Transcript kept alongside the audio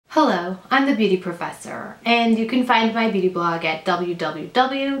Hello, I'm the Beauty Professor, and you can find my beauty blog at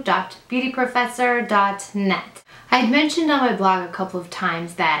www.beautyprofessor.net. I had mentioned on my blog a couple of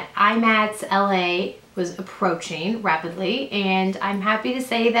times that IMATS LA was approaching rapidly, and I'm happy to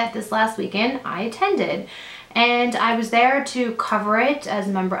say that this last weekend I attended. And I was there to cover it as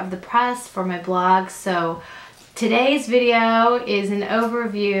a member of the press for my blog, so today's video is an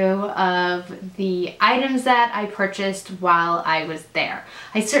overview of the items that I purchased while I was there.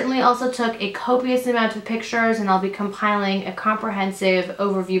 I certainly also took a copious amount of pictures, and I'll be compiling a comprehensive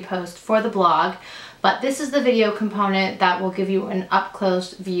overview post for the blog, but this is the video component that will give you an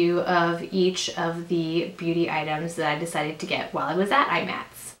up-close view of each of the beauty items that I decided to get while I was at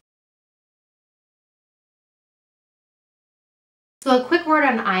IMATS. So a quick word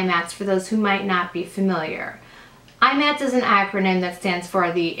on IMATS for those who might not be familiar. IMATS is an acronym that stands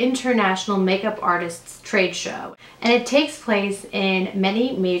for the International Makeup Artists Trade Show, and it takes place in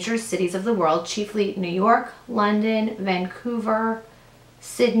many major cities of the world, chiefly New York, London, Vancouver,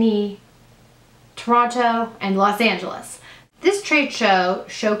 Sydney, Toronto, and Los Angeles. This trade show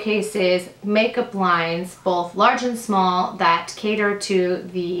showcases makeup lines, both large and small, that cater to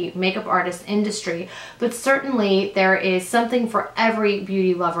the makeup artist industry, but certainly there is something for every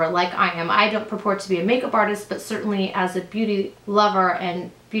beauty lover like I am. I don't purport to be a makeup artist, but certainly as a beauty lover and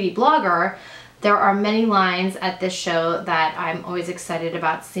beauty blogger, there are many lines at this show that I'm always excited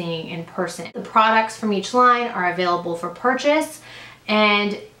about seeing in person. The products from each line are available for purchase,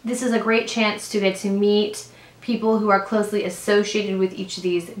 and this is a great chance to get to meet people who are closely associated with each of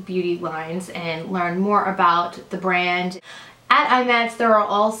these beauty lines and learn more about the brand. At IMATS, there are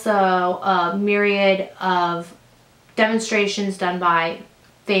also a myriad of demonstrations done by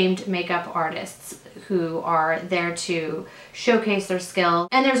famed makeup artists who are there to showcase their skill.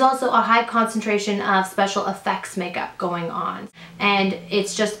 And there's also a high concentration of special effects makeup going on. And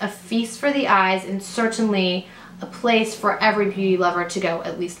it's just a feast for the eyes, and certainly a place for every beauty lover to go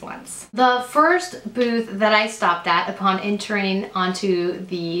at least once. The first booth that I stopped at upon entering onto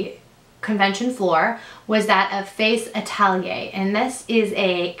the convention floor was that of Face Atelier, and this is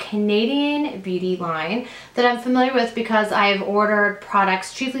a Canadian beauty line that I'm familiar with because I've ordered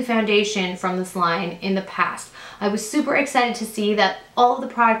products, chiefly foundation, from this line in the past. I was super excited to see that all of the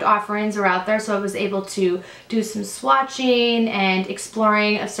product offerings are out there, so I was able to do some swatching and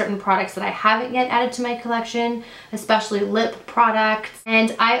exploring of certain products that I haven't yet added to my collection, especially lip products.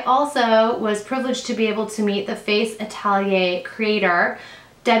 And I also was privileged to be able to meet the Face Atelier creator,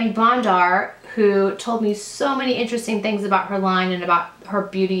 Debbie Bondar, who told me so many interesting things about her line and about her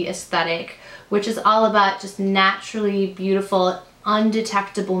beauty aesthetic, which is all about just naturally beautiful,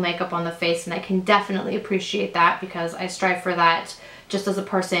 undetectable makeup on the face, and I can definitely appreciate that because I strive for that just as a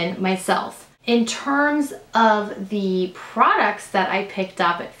person myself. In terms of the products that I picked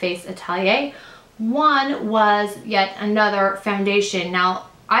up at Face Atelier, one was yet another foundation. Now,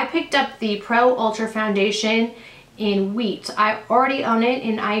 I picked up the Pro Ultra Foundation in Wheat. I already own it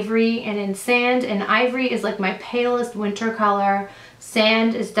in Ivory and in Sand, and Ivory is like my palest winter color.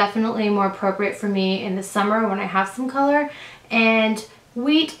 Sand is definitely more appropriate for me in the summer when I have some color, and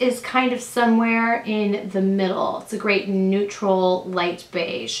Wheat is kind of somewhere in the middle. It's a great neutral light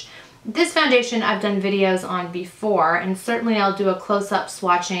beige. This foundation I've done videos on before, and certainly I'll do a close-up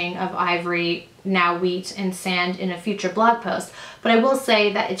swatching of Ivory, now Wheat, and Sand in a future blog post. But I will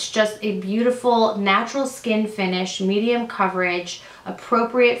say that it's just a beautiful natural skin finish, medium coverage,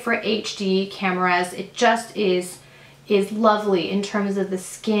 appropriate for HD cameras. It just is lovely in terms of the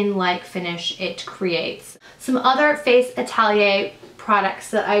skin-like finish it creates. Some other Face Atelier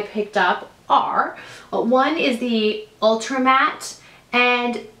products that I picked up are, one is the Ultra Matte,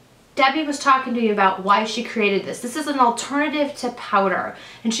 and Debbie was talking to me about why she created this. This is an alternative to powder,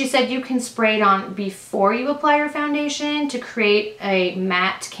 and she said you can spray it on before you apply your foundation to create a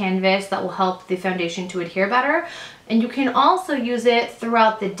matte canvas that will help the foundation to adhere better. And you can also use it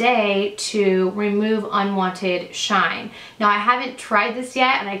throughout the day to remove unwanted shine. Now, I haven't tried this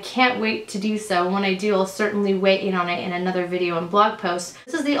yet, and I can't wait to do so. When I do, I'll certainly weigh in on it in another video and blog post.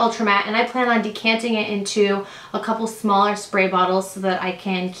 This is the Ultra Matte, and I plan on decanting it into a couple smaller spray bottles so that I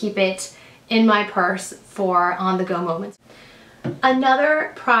can keep it in my purse for on-the-go moments.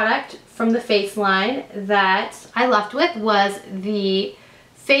 Another product from the Face line that I left with was the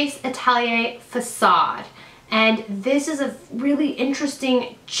Face Atelier Facade. And this is a really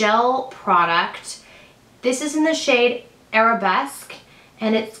interesting gel product. This is in the shade Arabesque,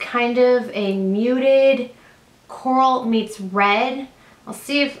 and it's kind of a muted coral meets red. I'll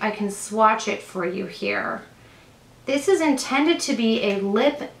see if I can swatch it for you here. This is intended to be a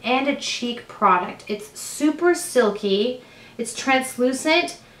lip and a cheek product. It's super silky, it's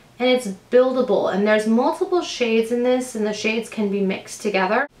translucent, and it's buildable, and there's multiple shades in this, and the shades can be mixed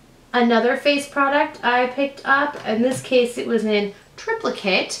together. Another face product I picked up, in this case it was in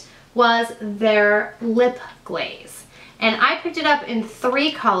triplicate, was their lip glaze. And I picked it up in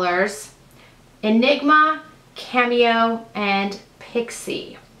 3 colors: Enigma, Cameo, and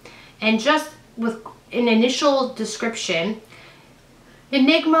Pixie. And just with an initial description,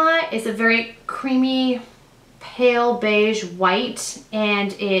 Enigma is a very creamy, pale beige white,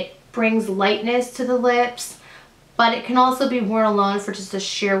 and it brings lightness to the lips, but it can also be worn alone for just a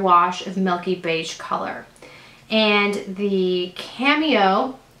sheer wash of milky beige color. And the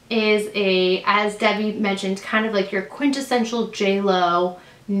Cameo is as Debbie mentioned, kind of like your quintessential J.Lo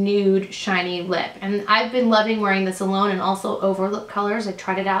nude shiny lip. And I've been loving wearing this alone and also over lip colors. I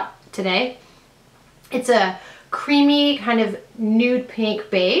tried it out today. It's a creamy kind of nude pink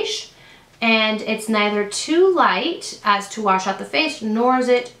beige, and it's neither too light as to wash out the face, nor is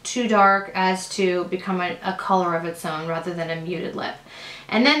it too dark as to become a color of its own rather than a muted lip.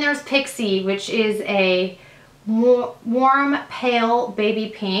 And then there's Pixie, which is a warm pale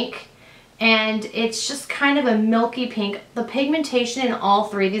baby pink, and it's just kind of a milky pink. The pigmentation in all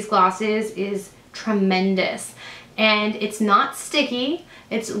 3 of these glosses is tremendous, and it's not sticky.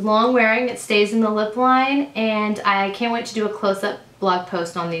 It's long wearing, it stays in the lip line, and I can't wait to do a close-up blog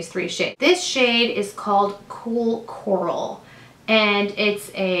post on these 3 shades. This shade is called Cool Coral, and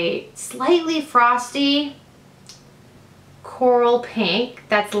it's a slightly frosty coral pink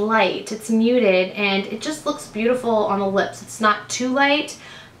that's light. It's muted, and it just looks beautiful on the lips. It's not too light,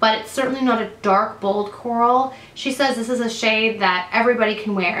 but it's certainly not a dark, bold coral. She says this is a shade that everybody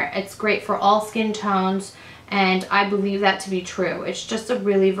can wear. It's great for all skin tones, and I believe that to be true. It's just a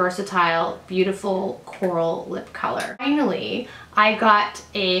really versatile, beautiful coral lip color. Finally, I got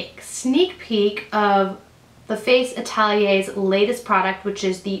a sneak peek of the Face Atelier's latest product, which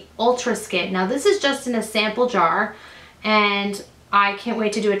is the Ultra Skin. Now this is just in a sample jar, and I can't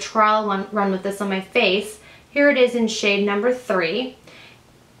wait to do a trial run with this on my face. Here it is in shade number 3.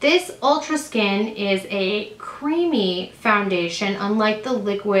 This Ultra Skin is a creamy foundation, unlike the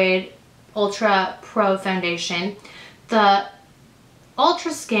liquid Ultra Pro foundation. The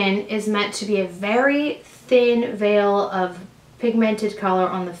Ultra Skin is meant to be a very thin veil of pigmented color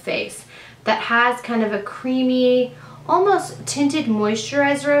on the face that has kind of a creamy, almost tinted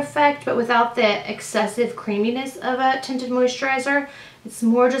moisturizer effect, but without the excessive creaminess of a tinted moisturizer. It's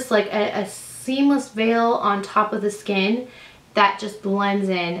more just like a seamless veil on top of the skin that just blends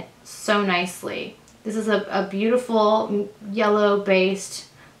in so nicely. This is a beautiful yellow-based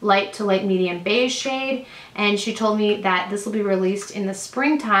light to light medium beige shade, and she told me that this will be released in the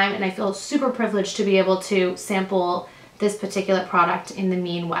springtime, and I feel super privileged to be able to sample this particular product in the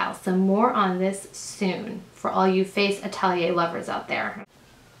meanwhile. So more on this soon for all you Face Atelier lovers out there.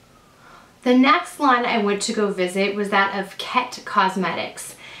 The next line I went to go visit was that of Kett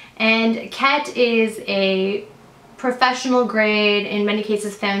Cosmetics. And Kett is a professional grade, in many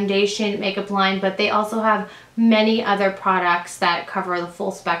cases foundation makeup line, but they also have many other products that cover the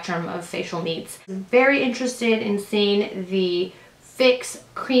full spectrum of facial needs. Very interested in seeing the Fix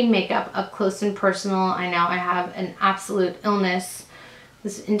cream makeup up close and personal. I know I have an absolute illness,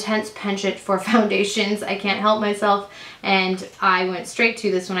 this intense penchant for foundations. I can't help myself, and I went straight to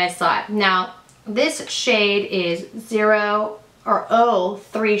this when I saw it. Now, this shade is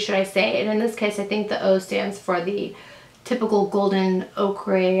 03, should I say, and in this case I think the O stands for the typical golden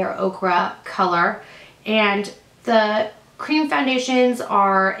ochre color. And the cream foundations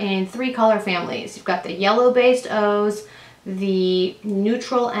are in 3 color families. You've got the yellow based O's, the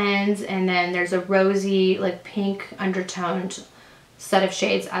neutral ends, and then there's a rosy, like pink undertoned set of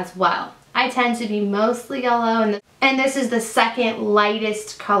shades as well. I tend to be mostly yellow, and this is the second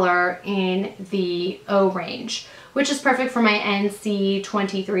lightest color in the O range, which is perfect for my NC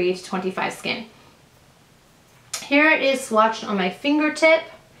 23 to 25 skin. Here it is swatched on my fingertip,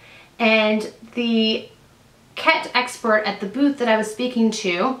 and the Kett expert at the booth that I was speaking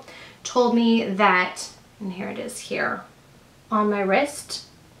to told me that, and here it is here on my wrist,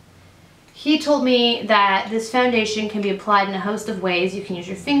 he told me that this foundation can be applied in a host of ways. You can use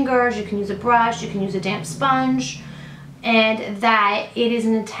your fingers, you can use a brush, you can use a damp sponge, and that it is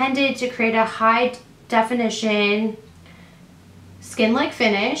intended to create a high definition skin-like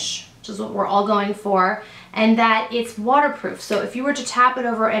finish, which is what we're all going for, and that it's waterproof. So if you were to tap it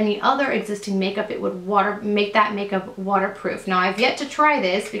over any other existing makeup, it would make that makeup waterproof. Now, I've yet to try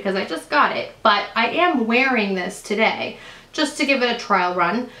this because I just got it, but I am wearing this today just to give it a trial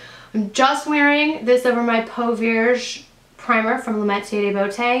run. I'm just wearing this over my Peau Vierge primer from La Matière de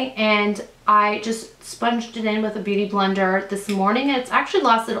Beauté, and I just sponged it in with a beauty blender this morning, and it's actually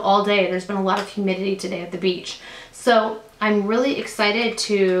lasted all day. There's been a lot of humidity today at the beach. So I'm really excited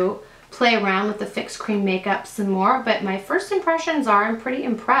to play around with the Fix Cream makeup some more, but my first impressions are I'm pretty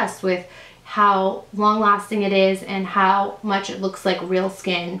impressed with how long lasting it is and how much it looks like real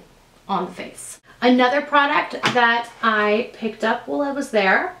skin on the face. Another product that I picked up while I was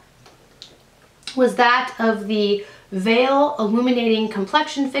there was that of the Veil Illuminating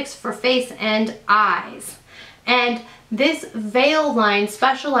Complexion Fix for face and eyes. And this Veil line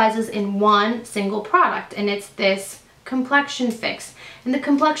specializes in one single product, and it's this complexion fix. And the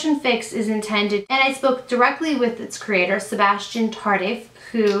complexion fix is intended, and I spoke directly with its creator, Sebastian Tardif,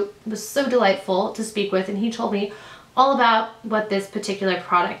 who was so delightful to speak with, and he told me all about what this particular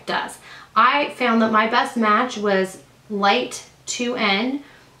product does. I found that my best match was Light 2N,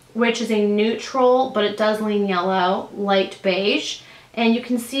 which is a neutral, but it does lean yellow, light beige. And you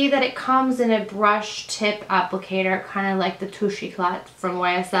can see that it comes in a brush tip applicator, kind of like the Touche Éclat from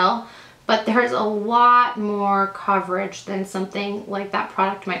YSL. But there's a lot more coverage than something like that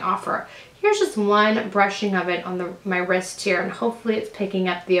product might offer. Here's just one brushing of it on my wrist here, and hopefully it's picking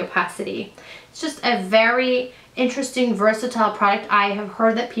up the opacity. It's just a very interesting, versatile product. I have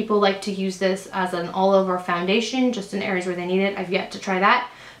heard that people like to use this as an all-over foundation, just in areas where they need it. I've yet to try that,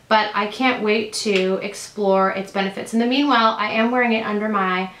 but I can't wait to explore its benefits. In the meanwhile, I am wearing it under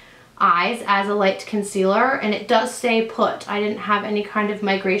my eyes as a light concealer, and it does stay put. I didn't have any kind of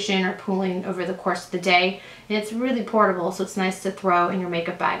migration or pooling over the course of the day, and it's really portable, so it's nice to throw in your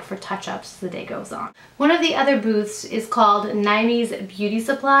makeup bag for touch-ups as the day goes on. One of the other booths is called Naime's Beauty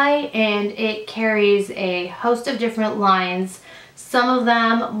Supply, and it carries a host of different lines, some of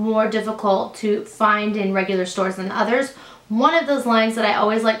them more difficult to find in regular stores than others. One of those lines that I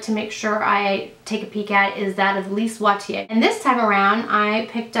always like to make sure I take a peek at is that of Lise Watier. And this time around, I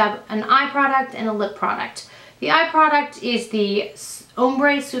picked up an eye product and a lip product. The eye product is the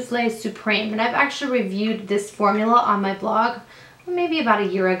Ombre Soufflé Supreme, and I've actually reviewed this formula on my blog maybe about a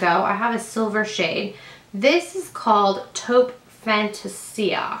year ago. I have a silver shade. This is called Taupe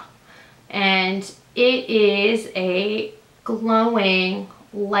Fantasia, and it is a glowing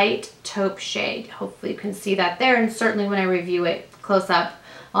light taupe shade. Hopefully you can see that there, and certainly when I review it close up,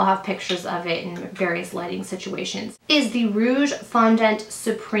 I'll have pictures of it in various lighting situations. Is the Rouge Fondant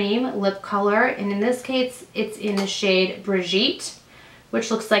Supreme lip color, and in this case it's in the shade Brigitte,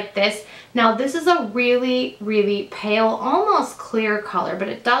 which looks like this. Now this is a really, really pale, almost clear color, but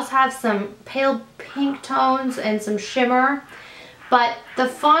it does have some pale pink tones and some shimmer. But the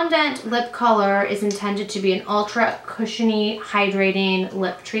fondant lip color is intended to be an ultra cushiony, hydrating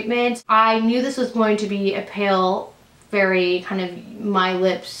lip treatment. I knew this was going to be a pale, very kind of my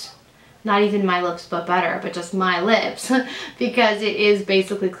lips, not even my lips but better, but just my lips, because it is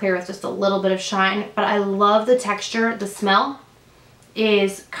basically clear with just a little bit of shine. But I love the texture. The smell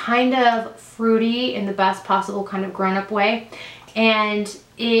is kind of fruity in the best possible kind of grown-up way, and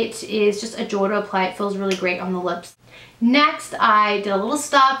it is just a joy to apply. It feels really great on the lips. Next, I did a little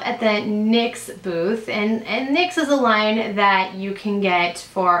stop at the NYX booth, and NYX is a line that you can get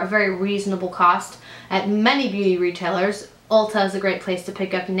for a very reasonable cost at many beauty retailers. Ulta is a great place to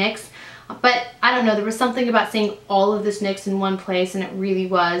pick up NYX, but I don't know, there was something about seeing all of this NYX in one place, and it really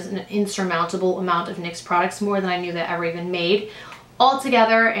was an insurmountable amount of NYX products, more than I knew that ever even made, all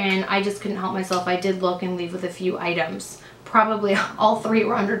together, and I just couldn't help myself. I did look and leave with a few items. Probably all three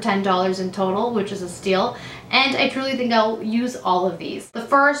were under $10 in total, which is a steal. And I truly think I'll use all of these. The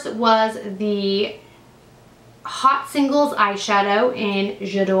first was the Hot Singles eyeshadow in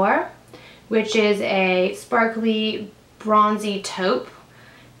J'adore, which is a sparkly, bronzy taupe.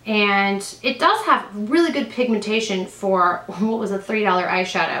 And it does have really good pigmentation for what was a $3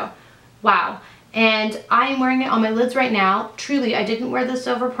 eyeshadow. Wow. And I am wearing it on my lids right now. Truly, I didn't wear this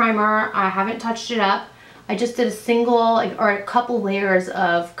over primer. I haven't touched it up. I just did a single, or a couple layers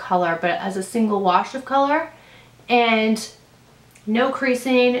of color, but as a single wash of color, and no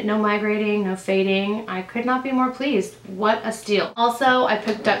creasing, no migrating, no fading. I could not be more pleased. What a steal. Also, I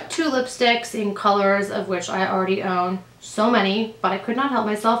picked up two lipsticks in colors of which I already own so many, but I could not help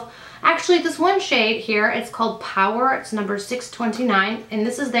myself. Actually, this one shade here, it's called Power. It's number 629, and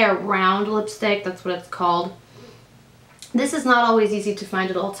this is their round lipstick. That's what it's called. This is not always easy to find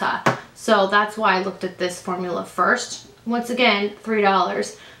at Ulta, so that's why I looked at this formula first. Once again,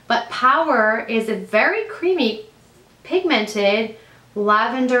 $3. But Power is a very creamy, pigmented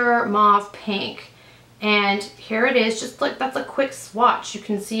lavender mauve pink. And here it is, just like that's a quick swatch. You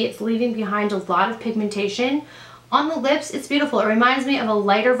can see it's leaving behind a lot of pigmentation. On the lips, it's beautiful. It reminds me of a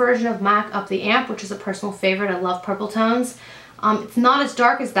lighter version of MAC Up the Amp, which is a personal favorite. I love purple tones. It's not as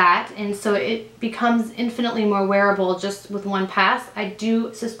dark as that, and so it becomes infinitely more wearable just with one pass. I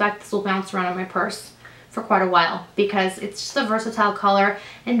do suspect this will bounce around in my purse for quite a while because it's just a versatile color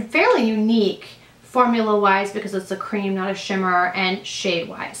and fairly unique formula-wise because it's a cream, not a shimmer, and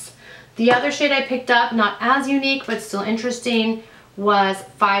shade-wise. The other shade I picked up, not as unique but still interesting, was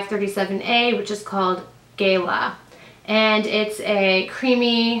 537A, which is called Gala. And it's a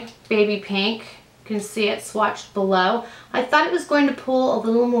creamy baby pink. You can see it swatched below. I thought it was going to pull a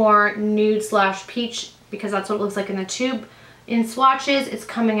little more nude slash peach because that's what it looks like in the tube. In swatches, it's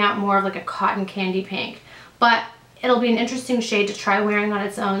coming out more of like a cotton candy pink. But it'll be an interesting shade to try wearing on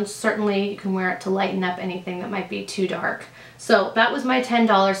its own. Certainly you can wear it to lighten up anything that might be too dark. So that was my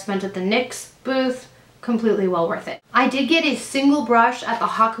 $10 spent at the NYX booth. Completely well worth it. I did get a single brush at the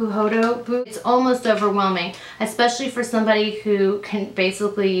Hakuhodo booth. It's almost overwhelming, especially for somebody who can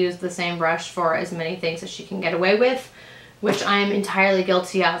basically use the same brush for as many things as she can get away with, which I'm entirely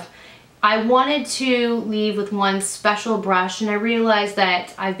guilty of. I wanted to leave with one special brush, and I realized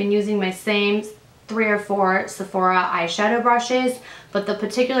that I've been using my same 3 or 4 Sephora eyeshadow brushes, but the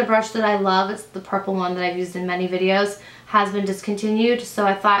particular brush that I love, it's the purple one that I've used in many videos, has been discontinued, so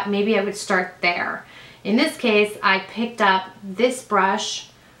I thought maybe I would start there. In this case, I picked up this brush,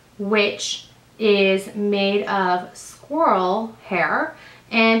 which is made of squirrel hair,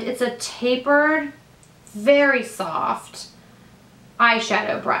 and it's a tapered, very soft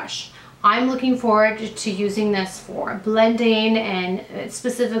eyeshadow brush. I'm looking forward to using this for blending and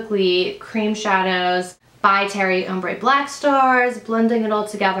specifically cream shadows, by Terry Ombre Black Stars, blending it all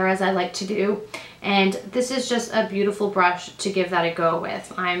together as I like to do. And this is just a beautiful brush to give that a go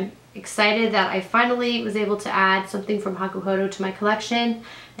with. I'm excited that I finally was able to add something from Hakuhodo to my collection,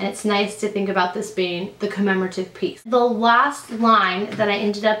 and it's nice to think about this being the commemorative piece. The last line that I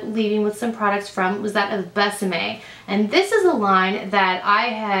ended up leaving with some products from was that of Besame, and this is a line that I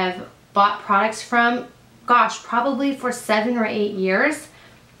have bought products from, gosh, probably for 7 or 8 years.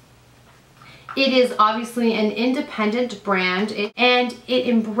 It is obviously an independent brand, and it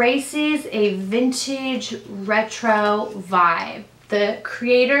embraces a vintage retro vibe. The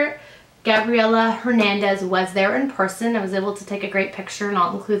creator, Gabriela Hernandez, was there in person. I was able to take a great picture, and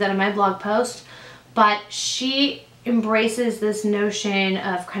I'll include that in my blog post. But she embraces this notion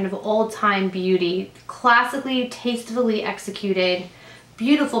of kind of old-time beauty, classically, tastefully executed,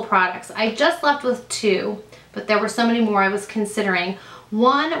 beautiful products. I just left with 2, but there were so many more I was considering.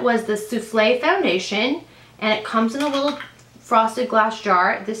 One was the Souffle Foundation, and it comes in a little frosted glass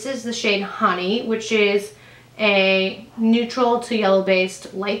jar. This is the shade Honey, which is a neutral to yellow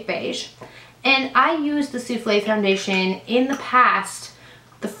based light beige. And I used the Souffle Foundation in the past,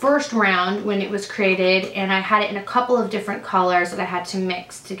 the first round when it was created, and I had it in a couple of different colors that I had to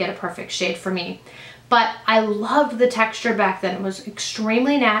mix to get a perfect shade for me. But I loved the texture back then. It was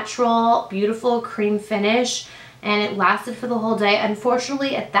extremely natural, beautiful cream finish, and it lasted for the whole day.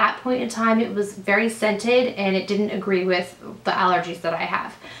 Unfortunately, at that point in time, it was very scented and it didn't agree with the allergies that I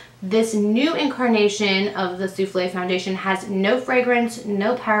have. This new incarnation of the Souffle Foundation has no fragrance,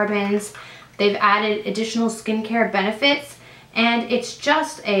 no parabens. They've added additional skincare benefits, and it's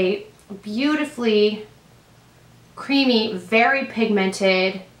just a beautifully creamy, very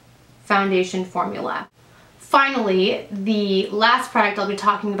pigmented foundation formula. Finally, the last product I'll be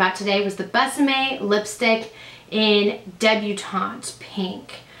talking about today was the Besame lipstick in Debutante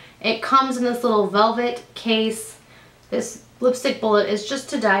Pink. It comes in this little velvet case. This lipstick bullet is just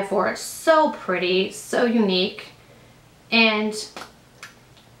to die for. It's so pretty, so unique, and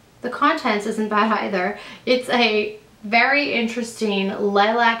the contents isn't bad either. It's a very interesting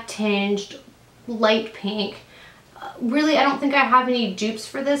lilac tinged light pink. Really, I don't think I have any dupes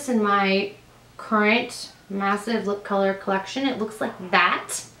for this in my current massive lip color collection. It looks like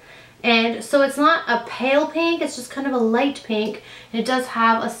that. And so it's not a pale pink, it's just kind of a light pink. And it does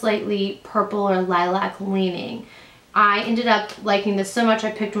have a slightly purple or lilac leaning. I ended up liking this so much I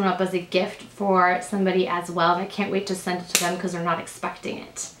picked one up as a gift for somebody as well. And I can't wait to send it to them because they're not expecting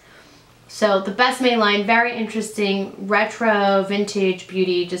it. So the Besame line, very interesting, retro, vintage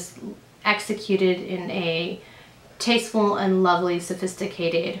beauty, just executed in a tasteful and lovely,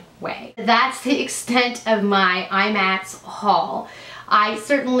 sophisticated way. That's the extent of my IMATS haul. I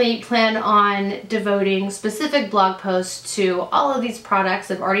certainly plan on devoting specific blog posts to all of these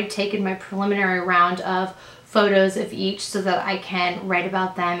products. I've already taken my preliminary round of photos of each so that I can write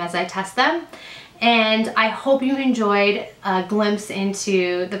about them as I test them. And I hope you enjoyed a glimpse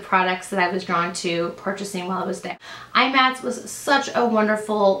into the products that I was drawn to purchasing while I was there. IMATS was such a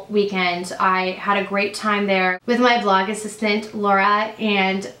wonderful weekend. I had a great time there with my blog assistant, Laura,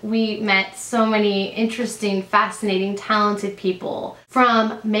 and we met so many interesting, fascinating, talented people.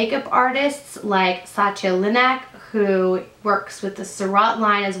 From makeup artists like Satya Linak, who works with the Surratt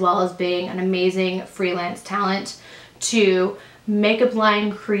line as well as being an amazing freelance talent, to makeup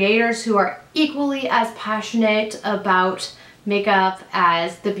line creators who are equally as passionate about makeup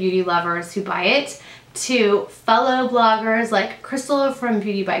as the beauty lovers who buy it, to fellow bloggers like Crystal from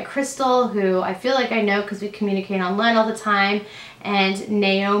Beauty by Crystal, who I feel like I know because we communicate online all the time, and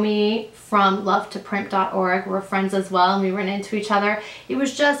Naomi from lovetoprint.org. We're friends as well and we run into each other. It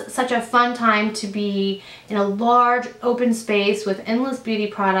was just such a fun time to be in a large open space with endless beauty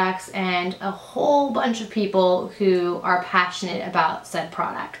products and a whole bunch of people who are passionate about said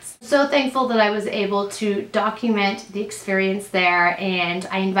products. So thankful that I was able to document the experience there, and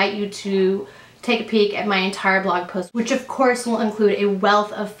I invite you to take a peek at my entire blog post, which of course will include a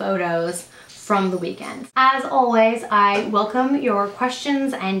wealth of photos from the weekend. As always, I welcome your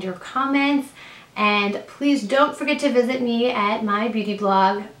questions and your comments, and please don't forget to visit me at my beauty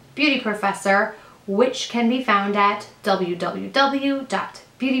blog, Beauty Professor, which can be found at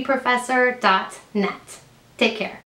www.beautyprofessor.net. Take care.